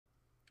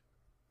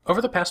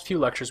Over the past few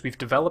lectures, we've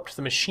developed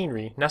the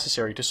machinery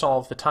necessary to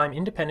solve the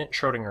time-independent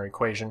Schrödinger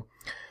equation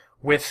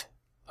with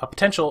a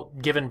potential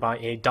given by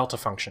a delta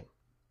function.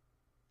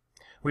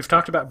 We've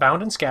talked about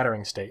bound and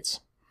scattering states,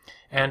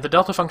 and the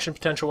delta function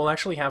potential will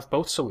actually have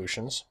both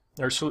solutions,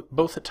 or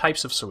both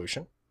types of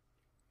solution.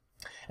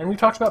 And we've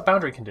talked about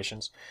boundary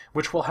conditions,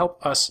 which will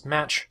help us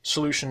match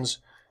solutions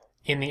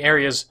in the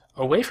areas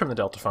away from the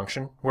delta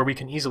function, where we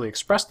can easily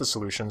express the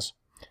solutions,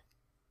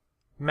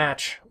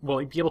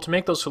 we'll be able to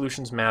make those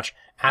solutions match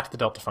at the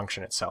delta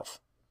function itself.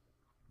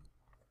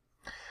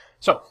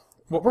 So,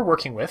 what we're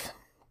working with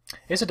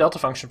is a delta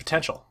function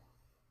potential,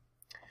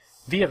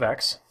 v of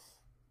x,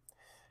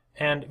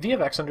 and v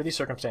of x under these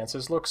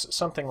circumstances looks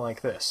something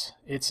like this.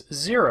 It's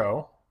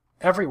 0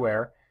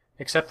 everywhere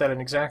except at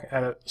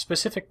a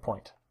specific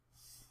point.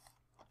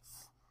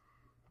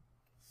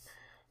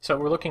 So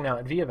we're looking now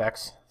at v of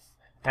x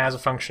as a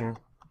function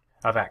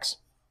of x.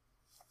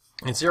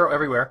 It's 0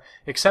 everywhere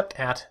except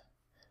at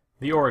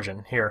the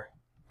origin here,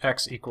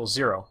 x equals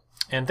 0.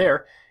 And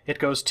there, it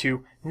goes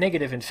to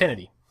negative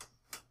infinity.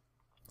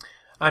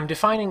 I'm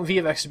defining v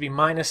of x to be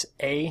minus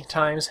a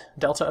times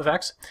delta of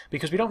x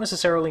because we don't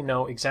necessarily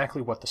know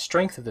exactly what the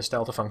strength of this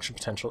delta function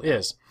potential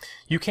is.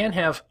 You can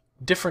have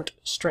different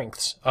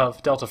strengths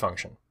of delta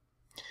function.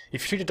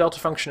 If you treat a delta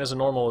function as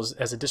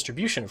a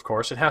distribution, of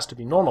course, it has to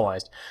be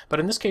normalized. But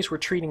in this case, we're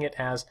treating it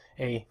as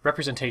a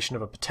representation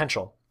of a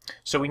potential.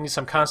 So we need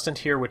some constant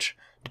here which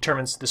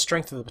determines the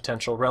strength of the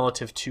potential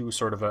relative to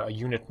sort of a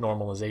unit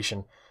normalized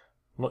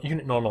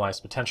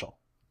potential.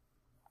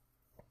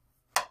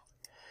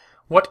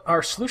 What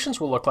our solutions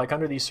will look like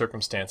under these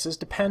circumstances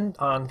depend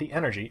on the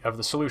energy of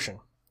the solution.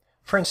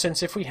 For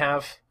instance, if we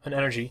have an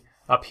energy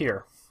up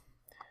here,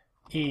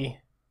 E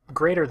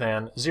greater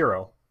than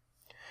 0,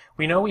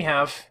 we know we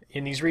have,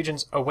 in these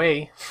regions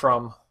away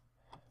from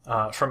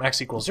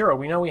x equals 0,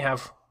 we know we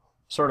have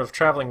sort of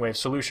traveling wave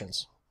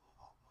solutions.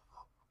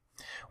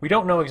 We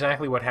don't know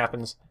exactly what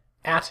happens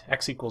at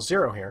x equals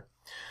 0 here,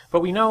 but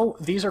we know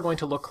these are going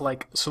to look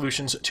like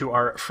solutions to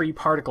our free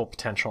particle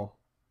potential,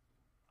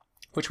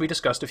 which we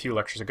discussed a few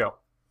lectures ago.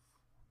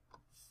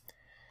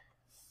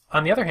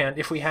 On the other hand,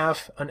 if we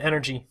have an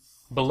energy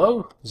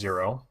below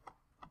 0,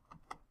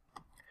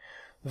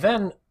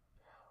 then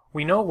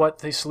we know what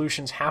the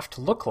solutions have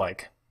to look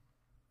like.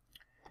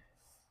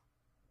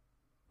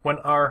 When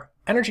our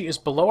energy is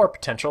below our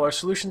potential, our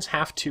solutions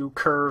have to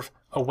curve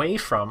away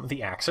from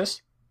the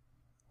axis.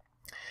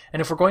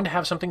 And if we're going to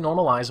have something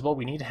normalizable,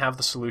 we need to have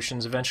the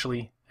solutions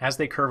eventually, as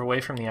they curve away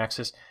from the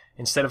axis,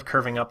 instead of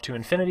curving up to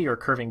infinity or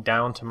curving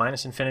down to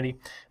minus infinity,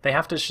 they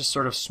have to just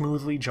sort of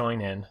smoothly join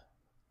in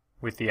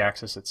with the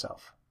axis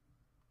itself.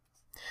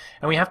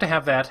 And we have to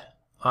have that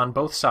on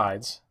both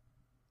sides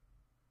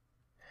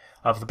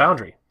of the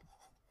boundary.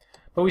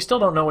 But we still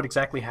don't know what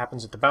exactly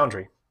happens at the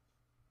boundary.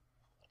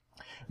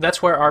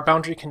 That's where our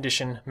boundary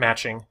condition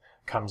matching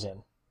comes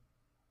in.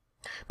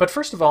 But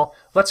first of all,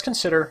 let's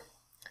consider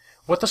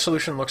what the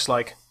solution looks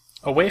like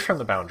away from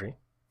the boundary.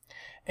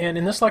 And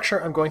in this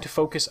lecture, I'm going to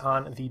focus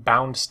on the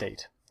bound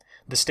state,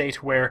 the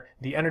state where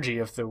the energy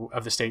of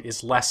the state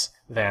is less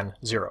than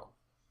 0.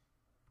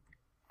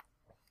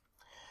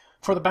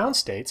 For the bound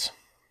states,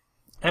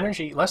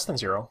 energy less than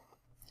 0,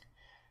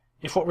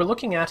 if what we're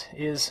looking at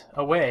is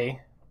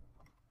away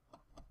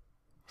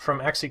from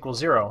x equals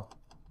 0,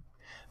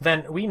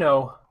 then we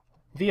know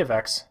v of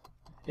x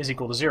is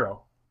equal to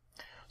 0.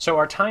 So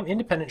our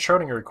time-independent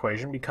Schrödinger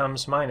equation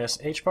becomes minus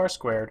h bar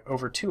squared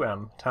over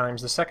 2m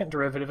times the second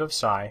derivative of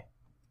psi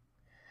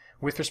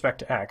with respect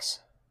to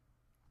x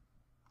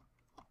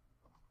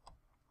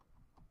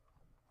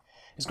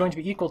is going to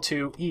be equal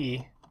to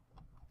E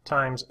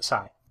times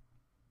psi.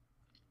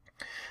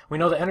 We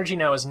know the energy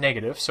now is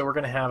negative, so we're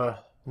going to have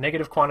a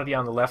negative quantity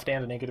on the left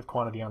and a negative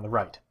quantity on the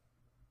right.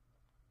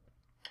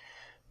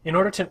 In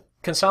order to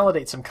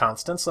consolidate some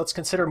constants, let's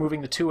consider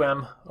moving the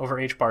 2m over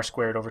h bar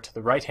squared over to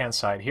the right-hand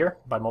side here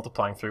by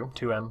multiplying through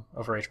 2m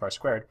over h bar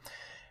squared.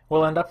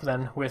 We'll end up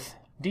then with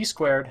d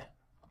squared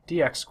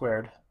dx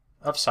squared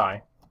of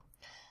psi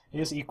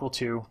is equal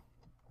to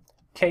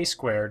k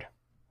squared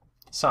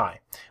psi,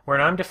 where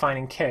I'm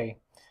defining k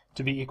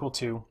to be equal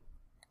to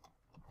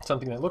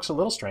something that looks a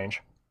little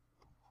strange,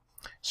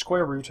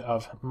 square root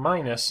of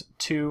minus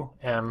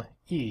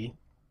 2me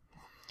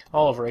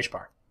all over h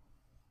bar.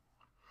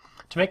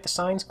 To make the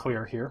signs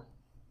clear here,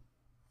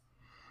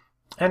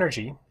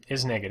 energy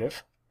is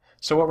negative,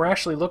 so what we're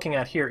actually looking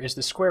at here is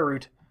the square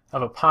root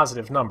of a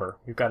positive number.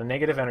 We've got a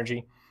negative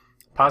energy,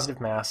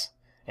 positive mass,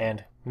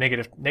 and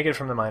negative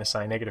from the minus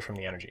sign, negative from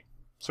the energy.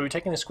 So we're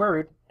taking the square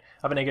root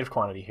of a negative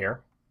quantity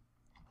here,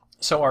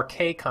 so our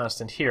k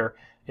constant here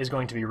is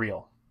going to be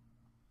real.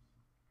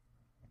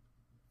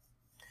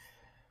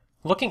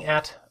 Looking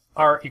at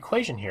our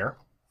equation here,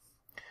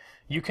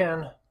 you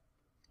can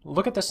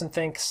look at this and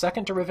think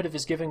second derivative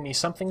is giving me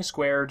something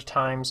squared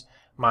times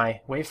my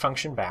wave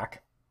function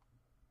back.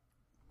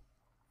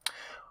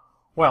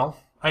 Well,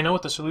 I know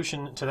what the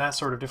solution to that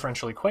sort of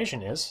differential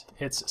equation is.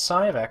 It's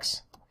psi of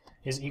x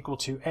is equal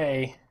to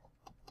a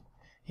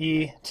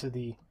e to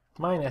the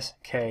minus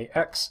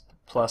kx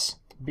plus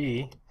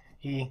b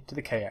e to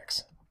the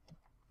kx.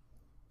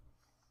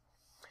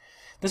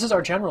 This is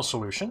our general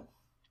solution,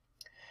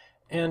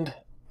 and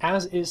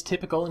as is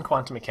typical in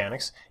quantum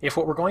mechanics, if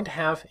what we're going to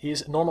have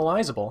is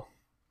normalizable,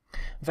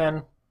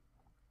 then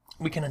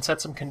we can set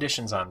some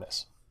conditions on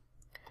this.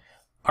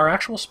 Our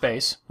actual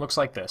space looks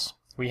like this.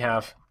 We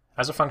have,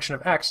 as a function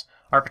of x,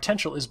 our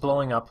potential is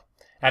blowing up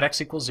at x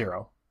equals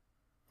 0.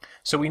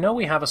 So we know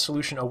we have a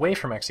solution away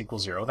from x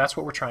equals 0. That's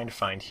what we're trying to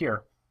find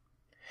here.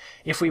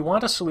 If we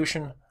want a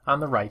solution on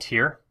the right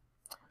here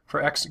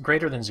for x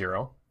greater than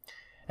 0,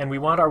 and we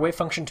want our wave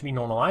function to be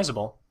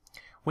normalizable,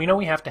 we know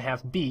we have to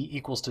have b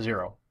equals to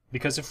 0.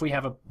 Because if we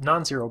have a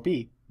non-zero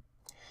b,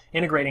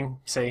 integrating,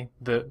 say,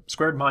 the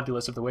squared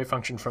modulus of the wave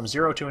function from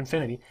 0 to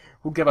infinity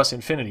will give us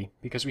infinity,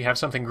 because we have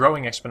something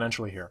growing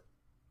exponentially here.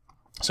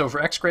 So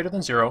for x greater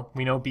than 0,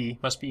 we know b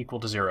must be equal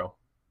to 0.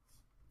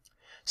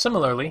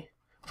 Similarly,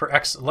 for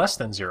x less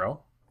than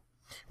 0,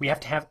 we have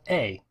to have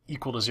a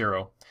equal to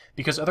 0,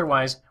 because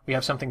otherwise we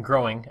have something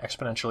growing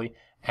exponentially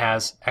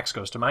as x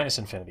goes to minus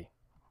infinity.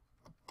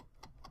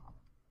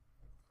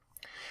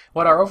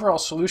 What our overall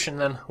solution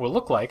then will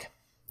look like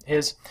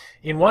is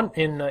in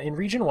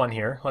region 1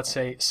 here, let's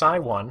say psi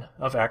 1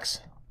 of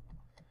x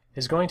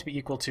is going to be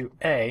equal to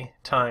a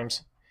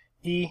times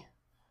e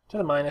to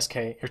the minus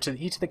k, or to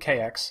the e to the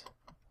kx,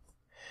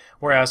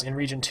 whereas in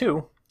region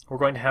 2 we're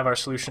going to have our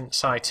solution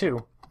psi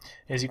 2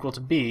 is equal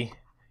to b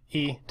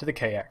e to the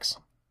kx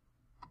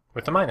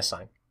with the minus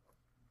sign.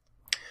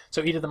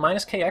 So e to the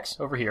minus kx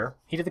over here,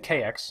 e to the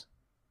kx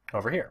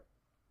over here.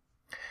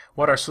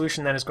 What our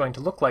solution then is going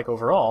to look like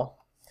overall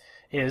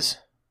is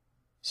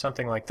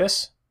something like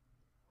this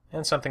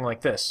and something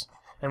like this.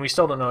 And we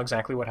still don't know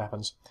exactly what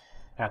happens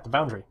at the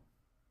boundary.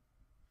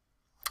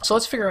 So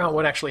let's figure out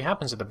what actually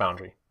happens at the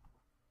boundary.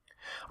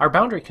 Our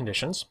boundary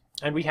conditions,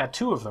 and we had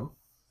two of them,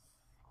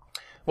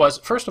 was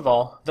first of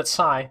all that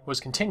psi was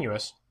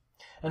continuous,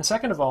 and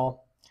second of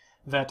all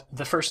that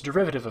the first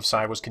derivative of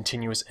psi was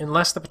continuous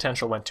unless the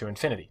potential went to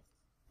infinity.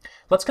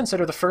 Let's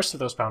consider the first of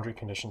those boundary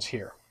conditions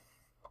here.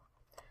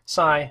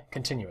 Psi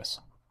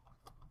continuous.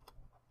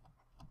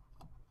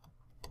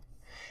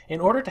 In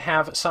order to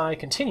have psi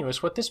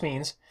continuous, what this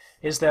means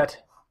is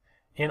that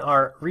in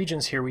our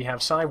regions here we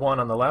have psi 1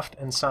 on the left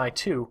and psi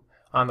 2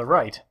 on the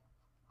right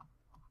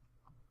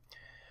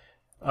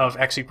of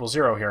x equals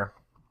 0 here.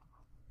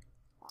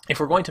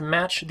 If we're going to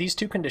match these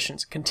two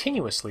conditions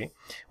continuously,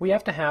 we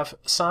have to have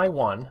psi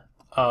 1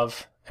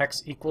 of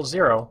x equals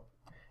 0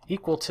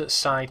 equal to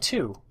psi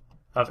 2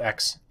 of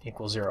x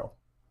equals 0.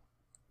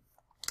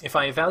 If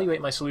I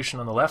evaluate my solution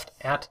on the left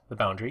at the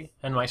boundary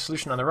and my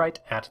solution on the right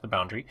at the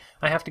boundary,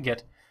 I have to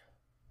get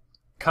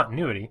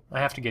continuity, I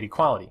have to get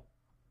equality.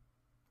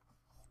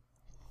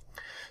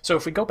 So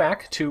if we go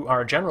back to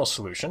our general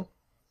solution,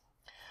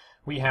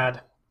 we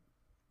had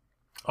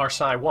our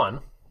psi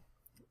 1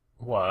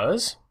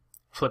 was,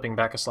 flipping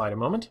back a slide a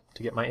moment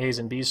to get my a's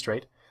and b's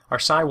straight, our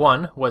psi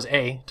 1 was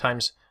a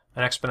times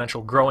an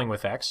exponential growing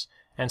with x,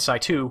 and psi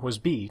 2 was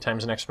b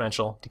times an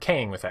exponential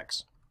decaying with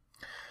x.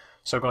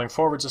 So going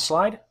forwards a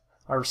slide,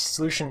 our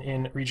solution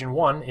in region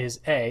 1 is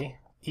a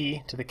e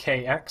to the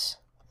kx.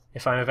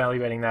 If I'm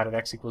evaluating that at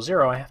x equals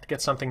 0, I have to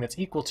get something that's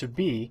equal to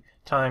b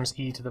times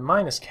e to the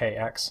minus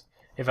kx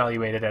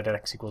evaluated at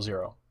x equals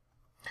 0.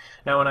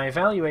 Now when I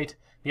evaluate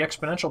the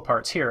exponential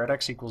parts here at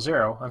x equals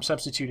 0, I'm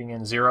substituting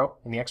in 0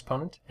 in the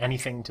exponent.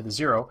 Anything to the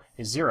 0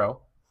 is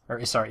 0, or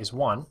is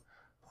 1.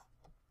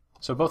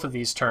 So both of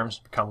these terms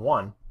become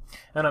 1,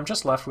 and I'm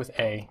just left with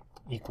a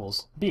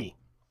equals b.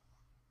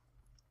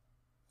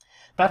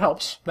 That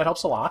helps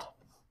a lot,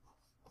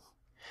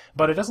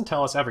 but it doesn't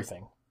tell us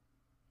everything.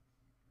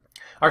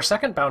 Our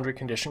second boundary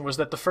condition was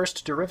that the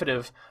first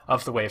derivative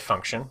of the wave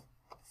function,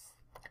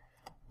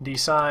 d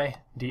psi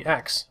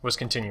dx, was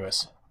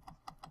continuous.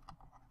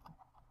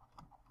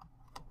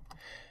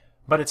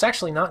 But it's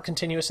actually not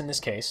continuous in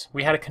this case.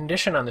 We had a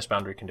condition on this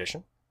boundary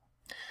condition.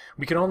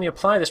 We can only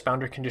apply this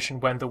boundary condition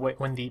when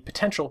the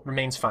potential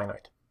remains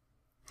finite.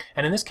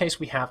 And in this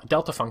case we have a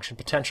delta function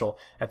potential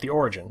at the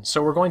origin,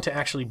 so we're going to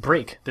actually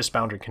break this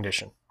boundary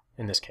condition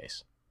in this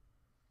case.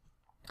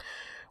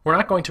 We're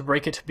not going to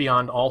break it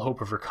beyond all hope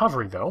of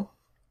recovery, though.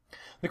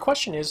 The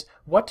question is,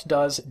 what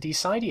does d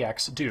psi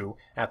dx do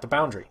at the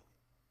boundary?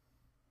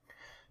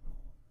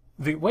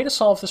 The way to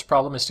solve this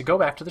problem is to go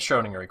back to the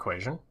Schrodinger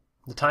equation,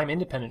 the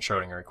time-independent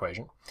Schrodinger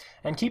equation,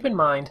 and keep in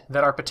mind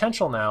that our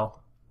potential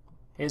now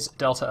is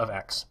delta of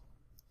x.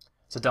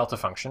 It's a delta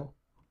function.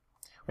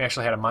 We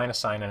actually had a minus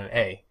sign and an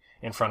a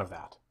in front of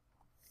that.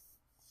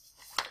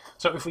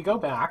 So if we go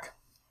back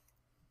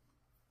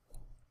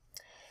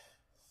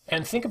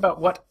and think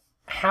about what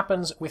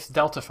happens with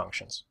delta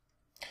functions.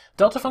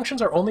 Delta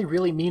functions are only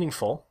really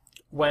meaningful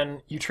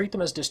when you treat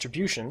them as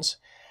distributions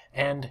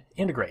and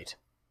integrate.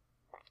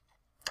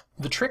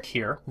 The trick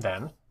here,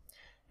 then,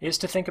 is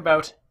to think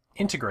about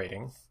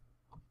integrating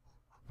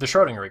the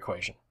Schrodinger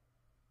equation.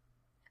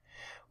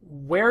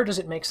 Where does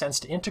it make sense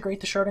to integrate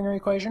the Schrodinger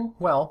equation?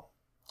 Well,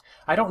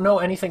 I don't know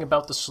anything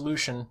about the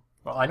solution.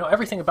 Well, I know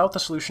everything about the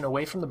solution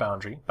away from the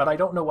boundary, but I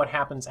don't know what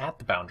happens at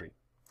the boundary.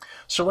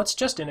 So let's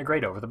just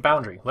integrate over the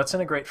boundary. Let's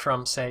integrate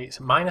from, say,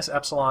 minus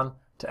epsilon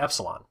to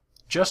epsilon,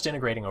 just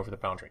integrating over the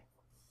boundary.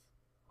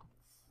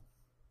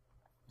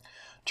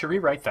 To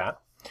rewrite that,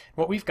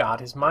 what we've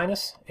got is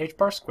minus h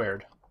bar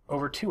squared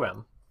over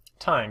 2m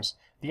times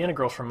the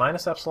integral from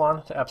minus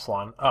epsilon to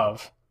epsilon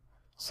of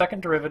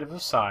second derivative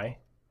of psi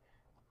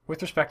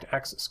with respect to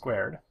x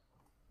squared.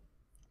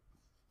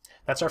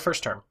 That's our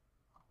first term.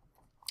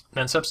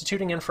 Then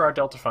substituting in for our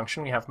delta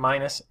function, we have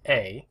minus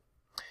a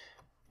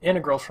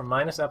integral from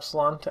minus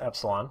epsilon to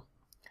epsilon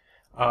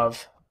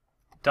of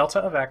delta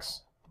of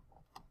x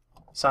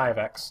psi of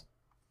x.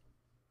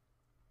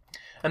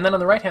 And then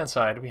on the right-hand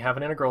side, we have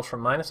an integral from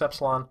minus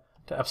epsilon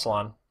to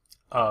epsilon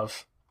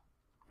of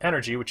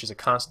energy, which is a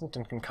constant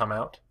and can come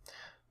out,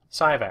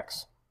 psi of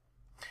x.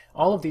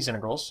 All of these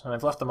integrals, and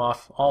I've left them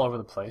off all over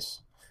the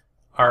place,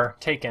 are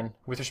taken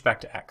with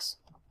respect to x.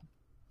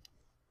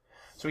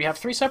 So we have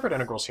three separate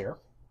integrals here,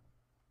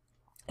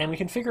 and we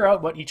can figure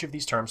out what each of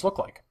these terms look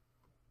like.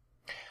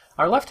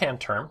 Our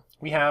left-hand term,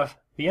 we have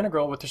the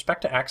integral with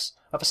respect to x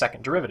of a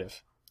second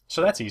derivative.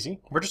 So that's easy.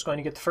 We're just going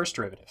to get the first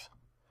derivative.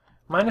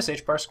 Minus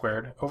h bar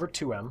squared over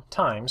 2m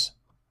times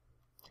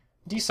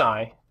d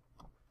psi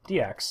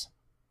dx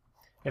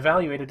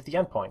evaluated at the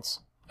endpoints,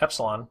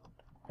 epsilon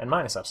and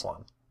minus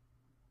epsilon.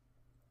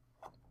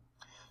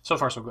 So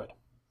far so good.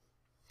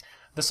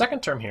 The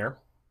second term here,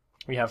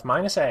 we have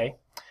minus a,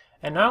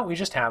 and now we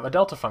just have a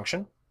delta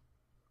function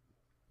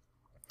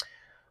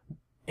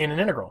in an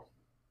integral.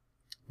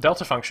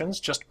 Delta functions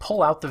just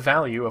pull out the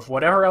value of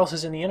whatever else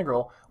is in the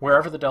integral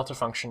wherever the delta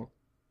function,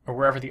 or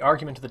wherever the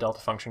argument of the delta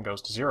function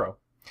goes to 0.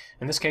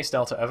 In this case,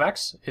 delta of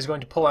x is going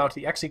to pull out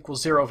the x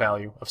equals 0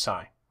 value of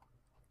psi.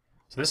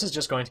 So this is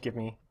just going to give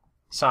me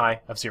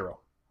psi of 0.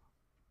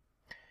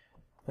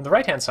 On the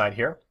right-hand side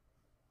here,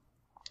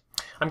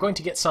 I'm going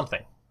to get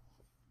something.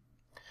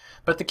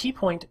 But the key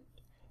point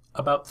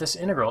about this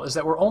integral is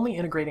that we're only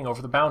integrating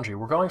over the boundary.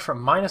 We're going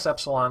from minus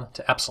epsilon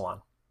to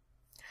epsilon.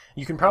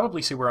 You can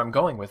probably see where I'm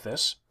going with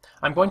this.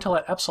 I'm going to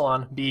let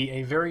epsilon be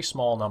a very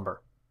small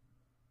number.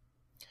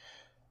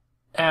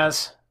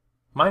 As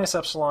minus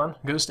epsilon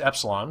goes to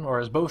epsilon, or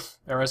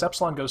as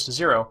epsilon goes to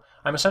 0,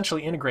 I'm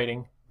essentially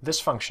integrating this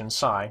function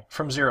psi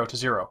from 0 to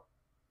 0.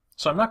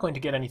 So I'm not going to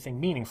get anything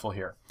meaningful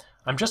here.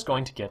 I'm just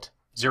going to get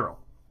 0.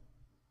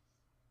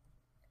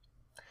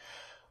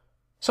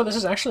 So this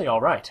is actually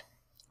all right.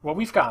 What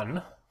we've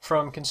gotten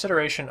from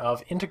consideration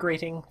of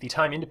integrating the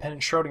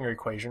time-independent Schrodinger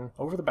equation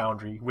over the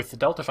boundary with the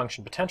delta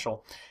function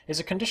potential is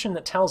a condition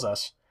that tells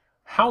us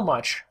how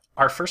much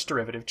our first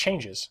derivative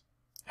changes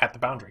at the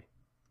boundary.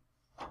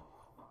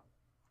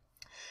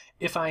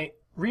 If I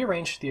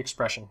rearrange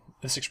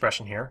this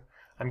expression here,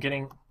 I'm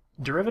getting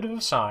derivative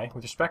of psi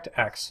with respect to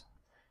x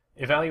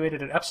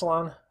evaluated at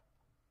epsilon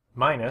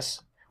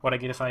minus what I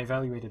get if I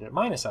evaluate it at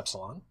minus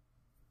epsilon.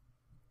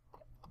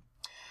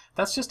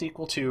 That's just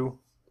equal to,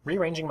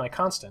 rearranging my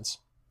constants,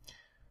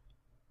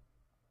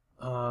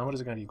 what is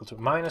it going to be equal to?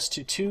 Minus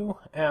to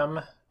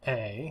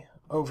 2ma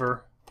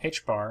over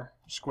h bar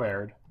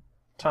squared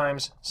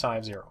times psi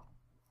of 0.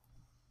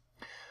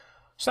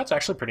 So that's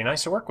actually pretty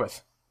nice to work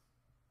with.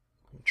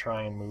 Let me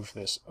try and move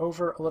this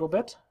over a little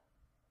bit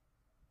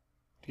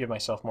to give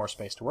myself more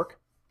space to work.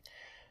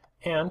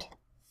 And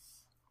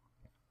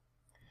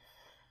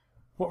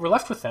what we're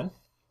left with then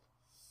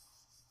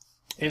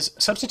is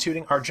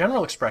substituting our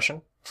general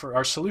expression for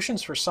our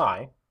solutions for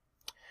psi,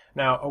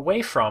 now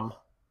away from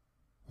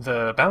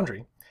the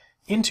boundary,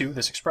 into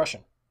this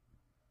expression.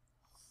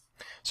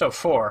 So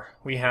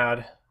we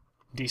had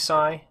d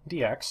psi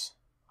dx,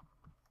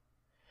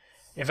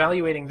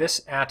 evaluating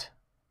this at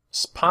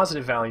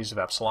positive values of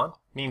epsilon,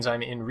 means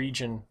I'm in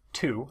region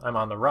 2, I'm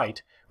on the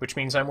right, which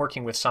means I'm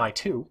working with psi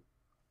 2,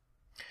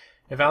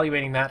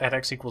 evaluating that at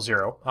x equals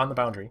 0 on the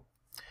boundary,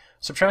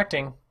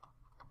 subtracting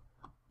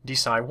d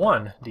psi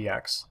 1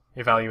 dx,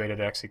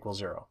 evaluated at x equals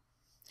 0.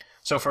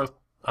 So for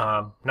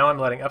now I'm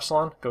letting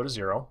epsilon go to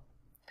 0,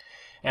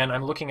 and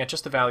I'm looking at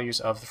just the values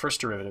of the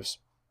first derivatives.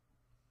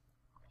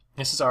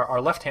 This is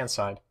our left-hand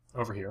side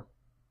over here.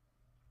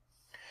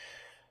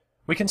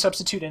 We can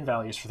substitute in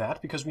values for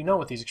that because we know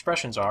what these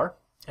expressions are,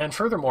 and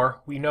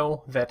furthermore, we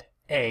know that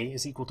a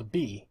is equal to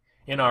b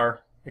in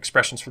our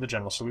expressions for the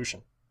general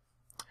solution.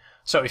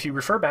 So if you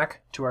refer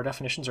back to our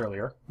definitions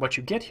earlier, what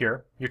you get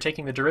here, you're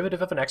taking the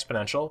derivative of an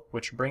exponential,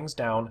 which brings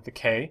down the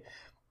k,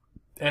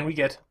 and we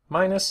get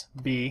minus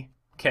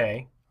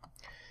bk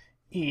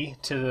e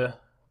to the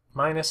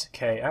minus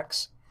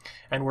kx,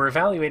 and we're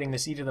evaluating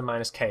this e to the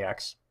minus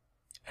kx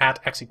at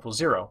x equals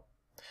 0.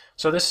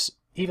 So this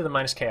e to the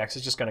minus kx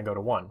is just going to go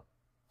to 1.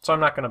 So I'm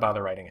not going to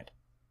bother writing it.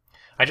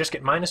 I just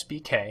get minus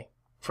bk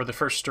for the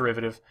first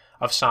derivative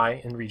of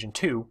psi in region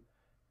 2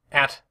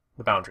 at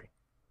the boundary.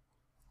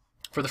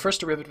 For the first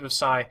derivative of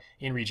psi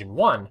in region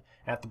 1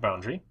 at the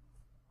boundary,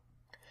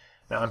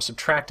 now I'm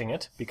subtracting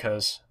it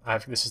because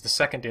this is the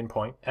second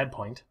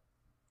endpoint.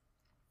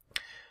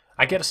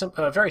 I get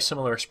a very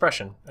similar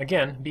expression.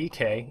 Again,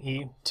 bk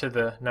e to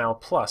the now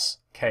plus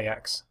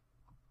kx.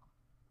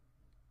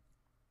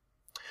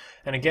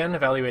 And again,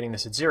 evaluating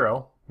this at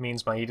 0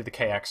 means my e to the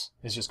kx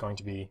is just going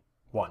to be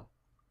 1.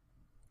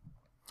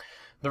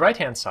 The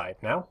right-hand side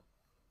now,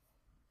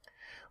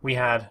 we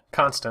had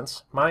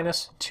constants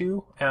minus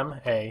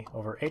 2ma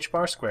over h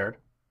bar squared,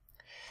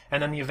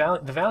 and then the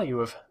value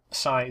of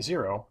psi at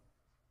 0,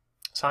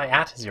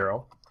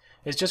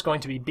 is just going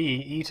to be b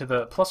e to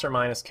the plus or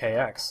minus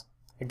kx.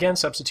 Again,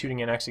 substituting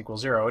in x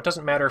equals 0. It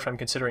doesn't matter if I'm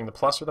considering the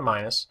plus or the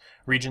minus,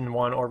 region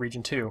 1 or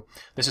region 2.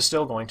 This is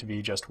still going to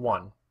be just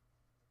 1.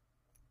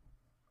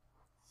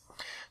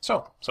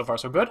 So far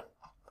so good.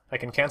 I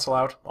can cancel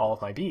out all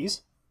of my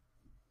b's.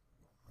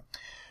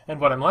 And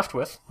what I'm left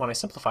with, when I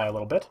simplify a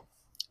little bit,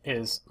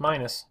 is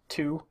minus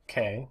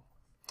 2k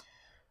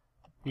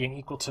being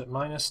equal to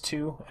minus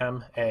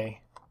 2ma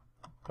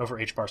over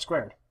h bar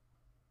squared.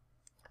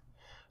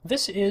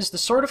 This is the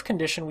sort of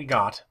condition we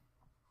got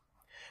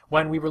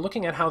when we were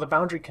looking at how the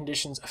boundary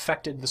conditions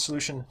affected the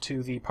solution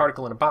to the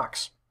particle in a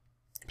box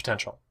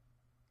potential,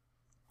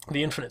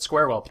 the infinite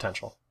square well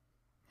potential.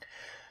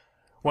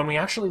 When we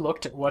actually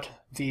looked at what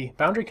the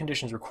boundary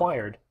conditions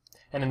required,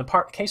 and in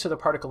the case of the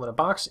particle in a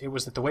box, it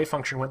was that the wave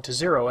function went to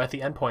 0 at the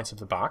endpoints of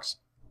the box,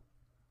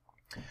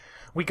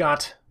 we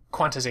got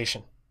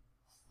quantization.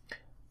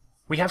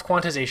 We have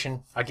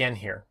quantization again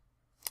here,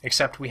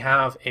 except we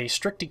have a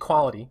strict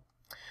equality.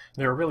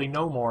 There are really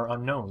no more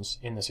unknowns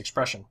in this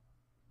expression.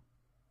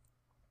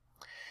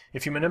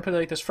 If you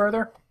manipulate this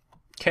further,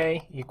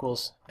 k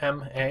equals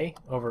ma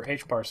over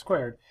h bar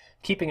squared,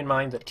 keeping in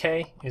mind that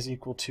k is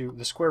equal to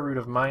the square root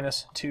of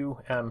minus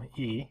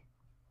 2me,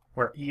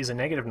 where e is a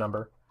negative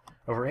number,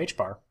 over h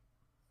bar,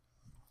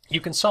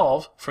 you can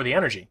solve for the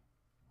energy.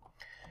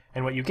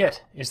 And what you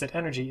get is that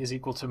energy is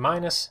equal to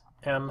minus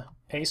ma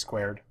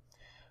squared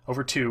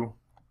over 2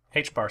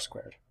 h bar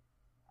squared.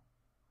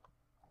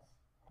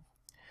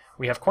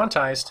 We have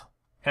quantized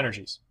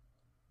energies.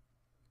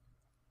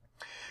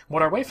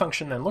 What our wave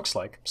function then looks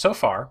like, so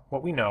far,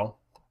 what we know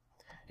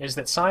is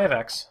that psi of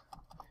x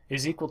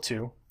is equal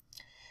to,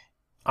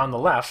 on the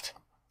left,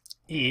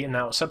 e, and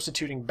now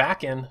substituting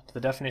back in to the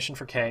definition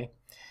for k,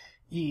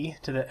 e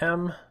to the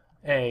ma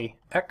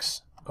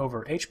x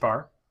over h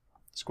bar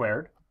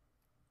squared,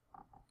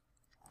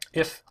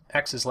 if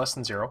x is less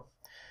than 0,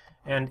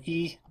 and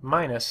e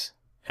minus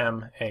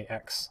ma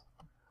x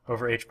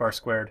over h bar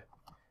squared,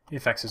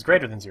 if x is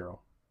greater than 0.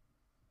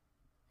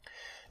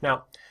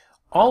 Now,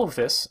 all of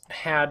this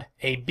had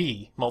a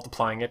b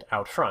multiplying it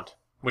out front,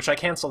 which I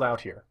canceled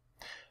out here.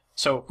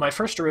 So my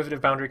first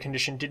derivative boundary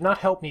condition did not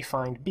help me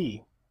find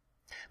b.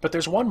 But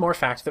there's one more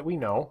fact that we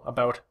know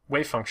about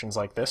wave functions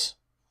like this,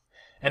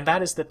 and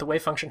that is that the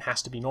wave function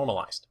has to be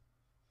normalized.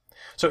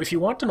 So if you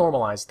want to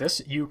normalize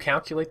this, you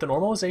calculate the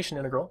normalization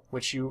integral,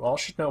 which you all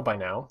should know by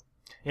now.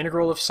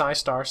 Integral of psi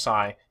star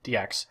psi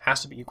dx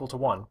has to be equal to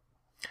 1.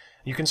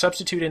 You can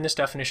substitute in this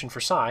definition for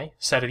psi,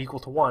 set it equal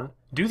to 1,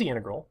 do the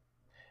integral,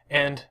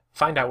 and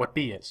find out what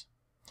b is.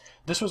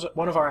 This was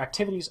one of our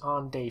activities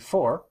on day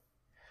 4,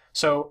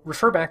 so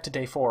refer back to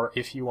day 4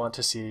 if you want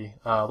to see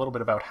a little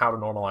bit about how to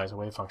normalize a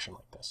wave function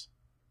like this.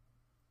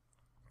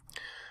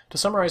 To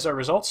summarize our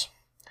results,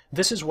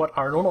 this is what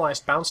our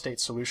normalized bound state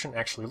solution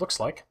actually looks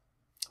like.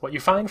 What you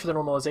find for the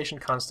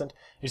normalization constant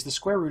is the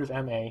square root of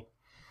ma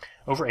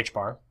over h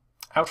bar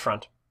out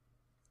front.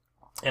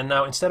 And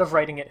now instead of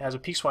writing it as a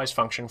piecewise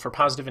function for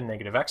positive and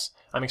negative x,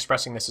 I'm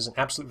expressing this as an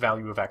absolute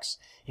value of x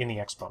in the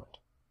exponent.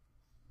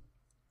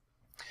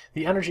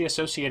 The energy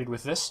associated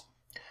with this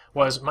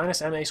was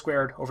minus ma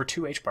squared over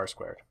 2 h bar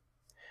squared.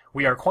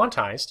 We are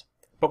quantized,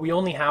 but we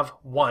only have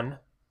one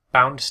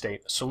bound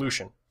state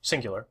solution,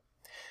 singular,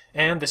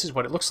 and this is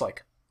what it looks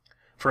like.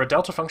 For a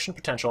delta function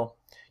potential,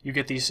 you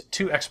get these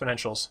two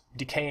exponentials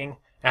decaying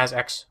as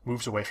x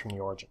moves away from the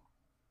origin.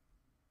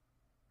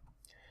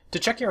 To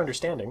check your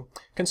understanding,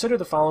 consider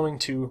the following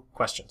two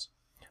questions.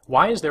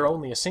 Why is there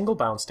only a single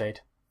bound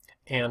state?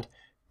 And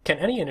can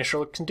any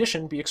initial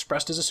condition be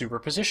expressed as a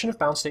superposition of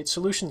bound state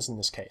solutions in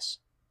this case?